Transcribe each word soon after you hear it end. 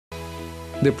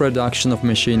The production of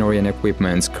machinery and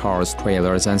equipment, cars,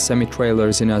 trailers and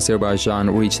semi-trailers in Azerbaijan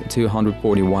reached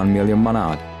 241 million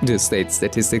manat, the State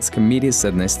Statistics Committee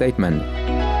said in a statement.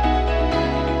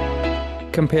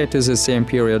 Compared to the same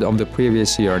period of the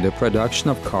previous year, the production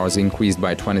of cars increased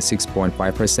by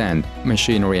 26.5%,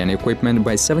 machinery and equipment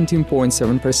by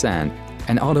 17.7%,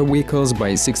 and other vehicles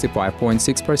by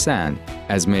 65.6%.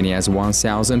 As many as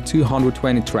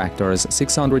 1,220 tractors,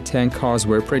 610 cars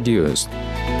were produced.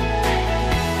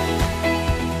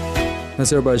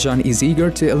 Azerbaijan is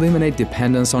eager to eliminate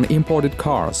dependence on imported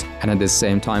cars and at the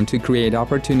same time to create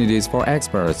opportunities for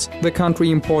exports. The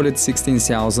country imported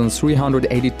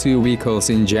 16,382 vehicles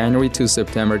in January to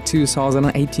September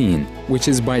 2018, which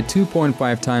is by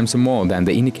 2.5 times more than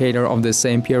the indicator of the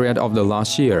same period of the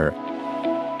last year.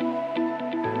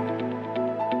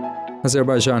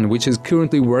 Azerbaijan, which is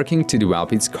currently working to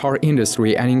develop its car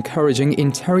industry and encouraging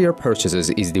interior purchases,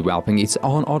 is developing its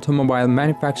own automobile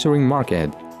manufacturing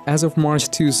market. As of March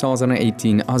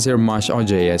 2018, AzerMash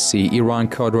OJSC, Iran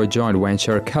Khodro Joint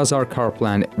Venture Khazar car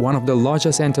plant, one of the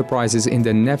largest enterprises in the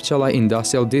Neftchala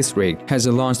Industrial District, has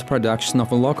launched production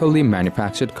of locally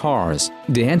manufactured cars.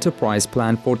 The enterprise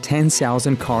planned for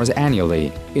 10,000 cars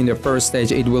annually. In the first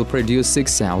stage, it will produce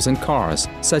 6,000 cars,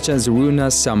 such as Runna,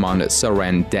 Samand,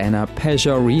 Soren, Dena,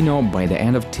 Pejo, Reno by the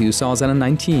end of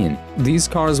 2019. These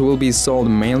cars will be sold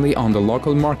mainly on the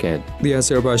local market. The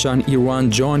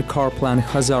Azerbaijan-Iran joint car plant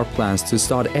Khazar plans to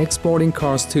start exporting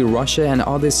cars to Russia and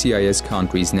other CIS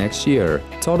countries next year.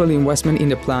 Total investment in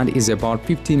the plant is about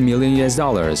 $15 million.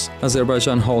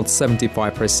 Azerbaijan holds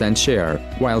 75% share,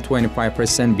 while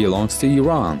 25% belongs to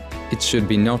Iran. It should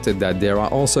be noted that there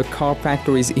are also car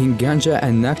factories in Ganja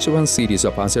and Nakhchivan cities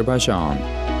of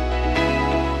Azerbaijan.